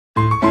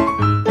Hi,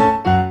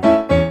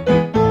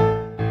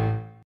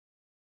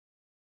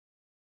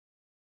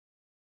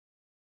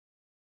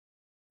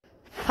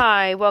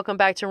 welcome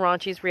back to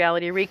Raunchy's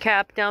Reality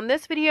Recap. Now in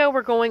this video,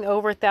 we're going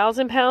over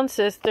 1,000 Pound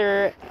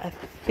Sister,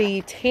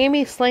 the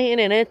Tammy Slaton,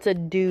 and it's a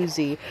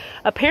doozy.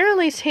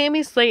 Apparently,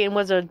 Tammy Slaton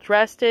was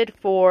arrested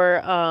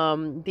for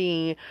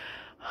the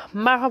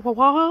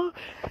marijuana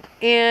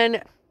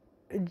and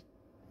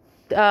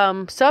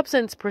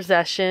substance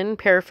possession,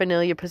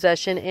 paraphernalia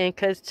possession in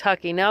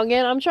Kentucky. Now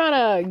again, I'm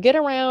trying to get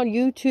around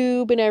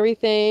YouTube and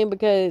everything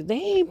because they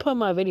ain't put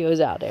my videos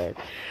out there.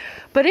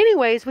 But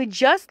anyways, we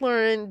just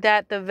learned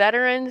that the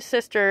veteran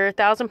sister,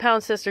 1,000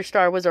 Pound Sister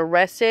star, was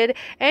arrested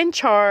and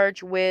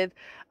charged with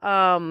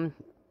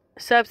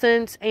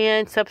substance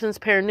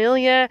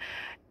paraphernalia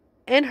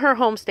in her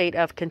home state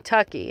of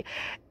Kentucky.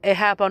 It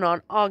happened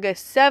on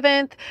August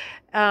 7th,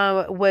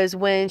 was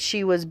when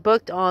she was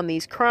booked on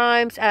these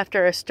crimes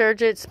after a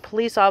Sturgis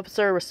police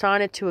officer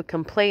responded to a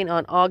complaint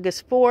on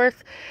August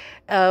 4th.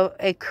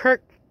 A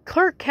clerk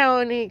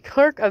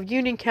of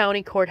Union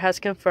County Court has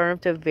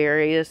confirmed to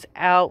various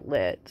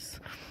outlets.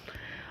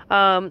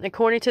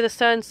 According to the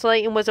Sun,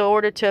 Slaton was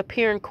ordered to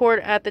appear in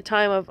court at the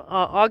time of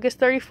August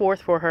 34th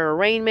for her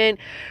arraignment.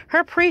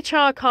 Her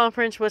pre-trial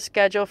conference was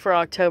scheduled for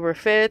October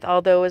 5th,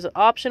 although it was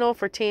optional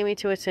for Tammy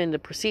to attend the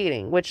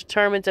proceeding, which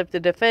determines if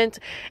the defense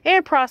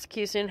and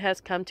prosecution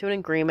has come to an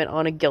agreement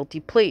on a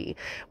guilty plea.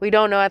 We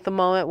don't know at the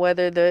moment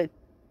whether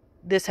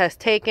this has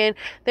taken,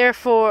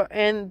 therefore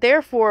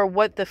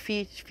what the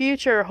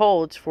future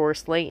holds for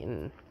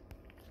Slaton.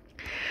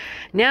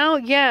 Now,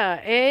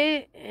 yeah,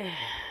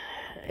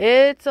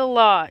 it's a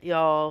lot,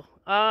 y'all.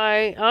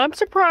 I'm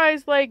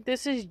surprised, like,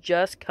 this is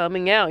just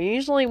coming out.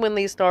 Usually when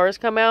these stars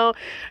come out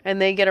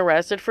and they get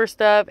arrested for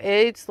stuff,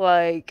 it's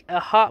like a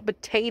hot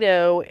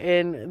potato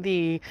in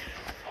the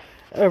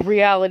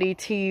reality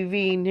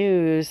TV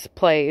news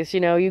place. You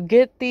know, you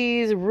get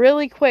these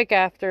really quick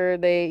after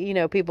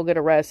people get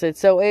arrested.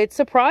 So it's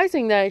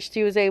surprising that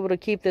she was able to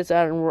keep this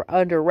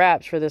under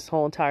wraps for this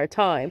whole entire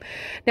time.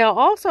 Now,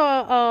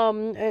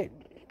 also,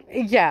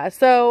 yeah,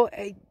 so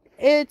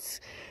it's,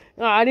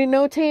 I didn't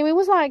know Tammy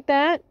was like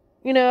that.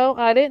 You know,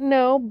 I didn't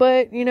know,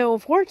 but,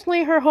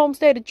 unfortunately, her home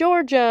state of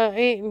Georgia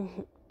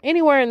ain't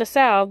anywhere in the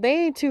South.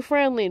 They ain't too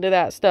friendly to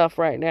that stuff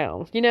right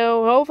now.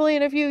 Hopefully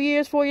in a few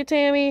years for you,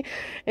 Tammy,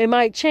 it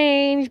might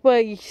change,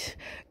 but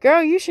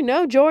girl, you should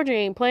know Georgia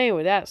ain't playing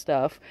with that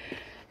stuff.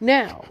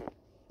 Now,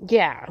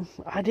 yeah,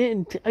 I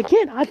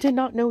did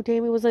not know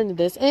Tammy was into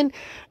this. And,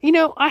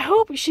 I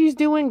hope she's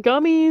doing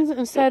gummies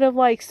instead of,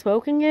 like,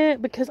 smoking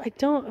it, because with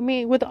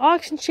the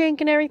oxygen tank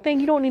and everything,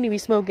 you don't need to be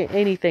smoking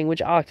anything with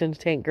your oxygen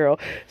tank, girl.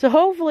 So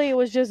hopefully it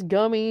was just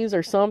gummies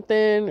or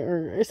something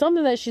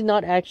that she's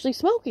not actually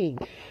smoking.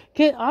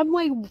 I'm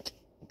like,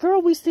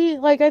 girl, we see,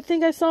 like, I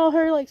think I saw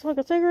her, like, smoke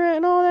a cigarette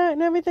and all that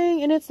and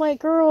everything, and it's like,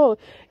 girl,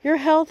 your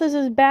health is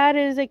as bad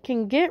as it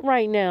can get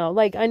right now.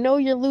 Like, I know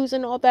you're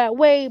losing all that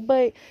weight,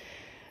 but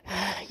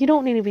you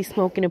don't need to be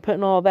smoking and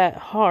putting all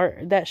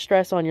that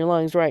stress on your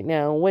lungs right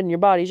now when your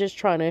body's just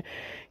trying to,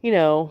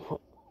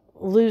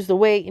 lose the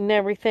weight and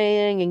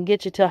everything and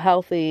get you to a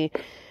healthy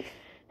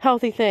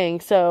thing.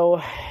 So,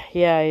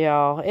 yeah,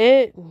 y'all,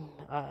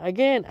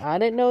 again, I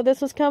didn't know this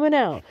was coming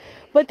out.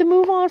 But to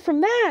move on from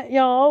that,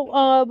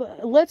 y'all,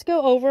 let's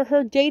go over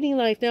her dating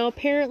life. Now,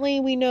 apparently,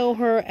 we know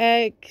her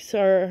ex,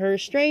 or her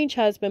estranged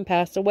husband,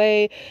 passed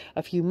away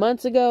a few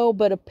months ago,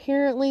 but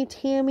apparently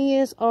Tammy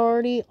is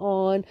already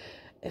on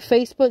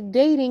Facebook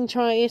dating,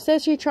 it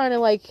says she's trying to,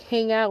 like,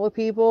 hang out with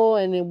people,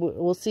 and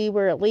we'll see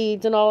where it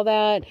leads and all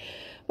that.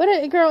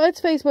 But girl, it's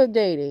Facebook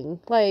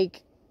dating,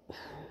 like,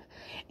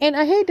 and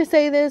I hate to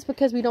say this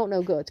because we don't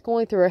know what's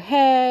going through her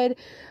head.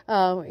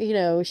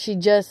 She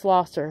just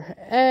lost her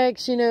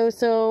ex,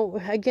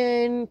 so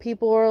again,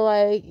 people are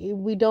like,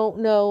 we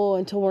don't know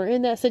until we're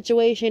in that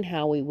situation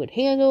how we would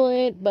handle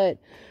it. But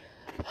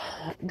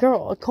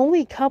girl, only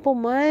a couple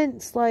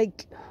months,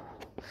 like,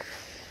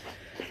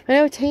 I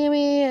know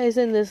Tammy is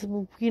in this,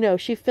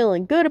 she's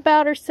feeling good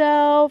about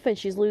herself and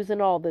she's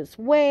losing all this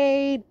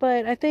weight,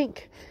 but I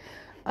think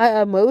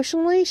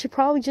emotionally she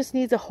probably just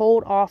needs to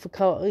hold off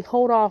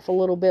a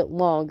little bit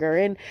longer.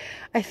 And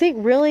I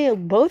think really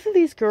both of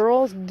these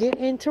girls get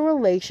into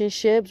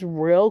relationships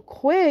real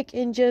quick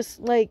and just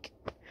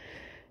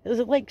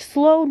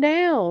slow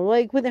down.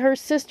 Like with her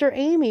sister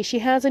Amy, she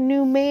has a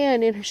new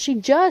man and she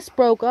just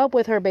broke up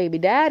with her baby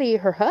daddy,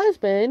 her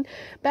husband,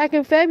 back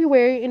in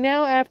February, and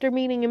now after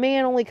meeting a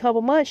man only a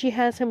couple months, she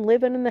has him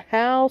living in the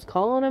house,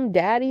 calling him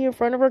daddy in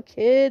front of her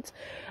kids.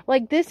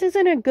 Like, this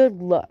isn't a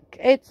good look.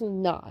 It's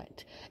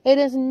not. It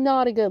is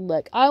not a good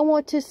look. I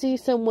want to see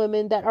some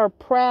women that are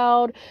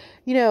proud,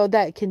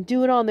 that can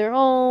do it on their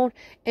own,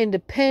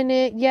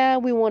 independent. Yeah,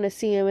 we want to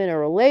see them in a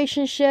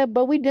relationship,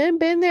 but we done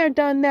been there,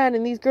 done that,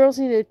 and these girls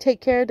need to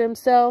take care of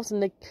themselves,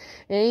 and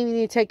Amy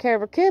need to take care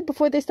of her kid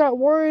before they start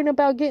worrying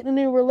about getting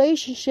in a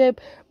relationship,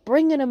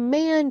 bringing a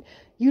man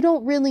you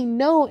don't really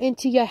know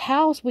into your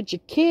house with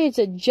your kids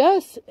that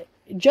just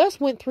just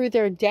went through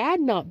their dad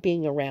not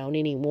being around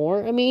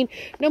anymore. I mean,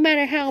 no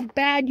matter how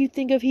bad you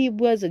think of he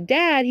was a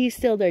dad, he's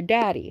still their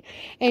daddy.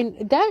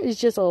 And that is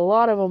just a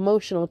lot of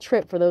emotional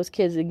trip for those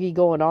kids to be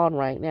going on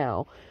right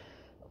now.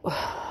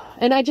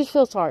 And I just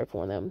feel sorry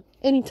for them.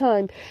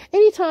 Anytime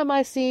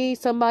I see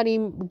somebody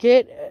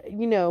get,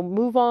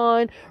 move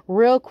on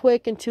real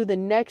quick into the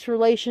next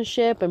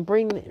relationship and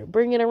bring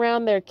it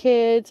around their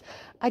kids,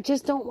 I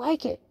just don't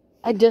like it.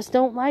 I just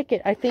don't like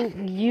it. I think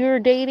your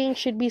dating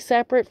should be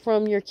separate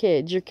from your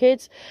kids. Your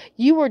kids,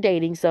 you were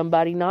dating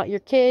somebody, not your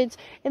kids.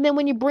 And then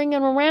when you bring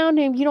them around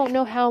him, you don't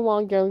know how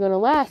long they're going to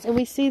last. And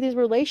we see these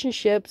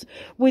relationships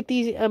with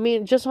these,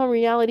 just on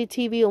reality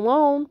TV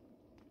alone.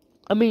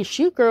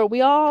 Shoot, girl,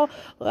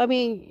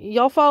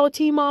 y'all follow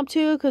Teen Mom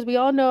too, because we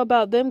all know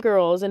about them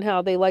girls and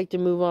how they like to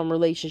move on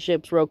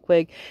relationships real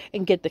quick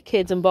and get the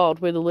kids involved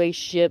with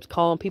relationships,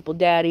 calling people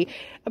daddy.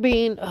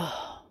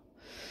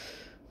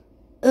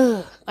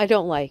 I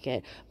don't like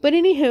it. But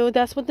anywho,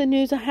 that's what the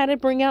news I had to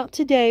bring out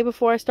today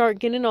before I start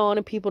getting on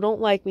and people don't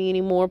like me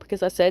anymore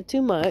because I said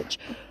too much.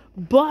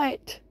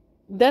 But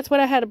that's what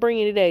I had to bring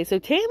you today. So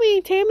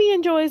Tammy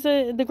enjoys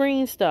the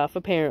green stuff,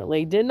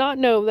 apparently. Did not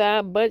know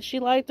that, but she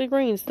liked the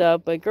green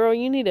stuff. But girl,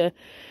 you need to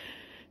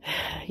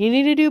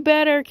do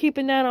better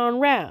keeping that on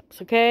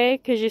wraps, okay?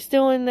 Because you're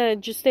still in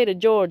the state of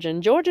Georgia,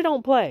 and Georgia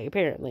don't play,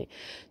 apparently.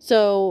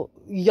 So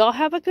y'all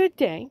have a good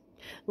day.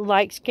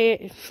 Like,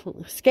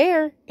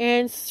 scare,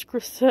 and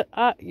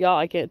y'all,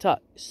 I can't talk.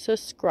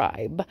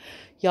 Subscribe.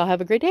 Y'all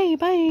have a great day.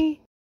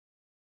 Bye.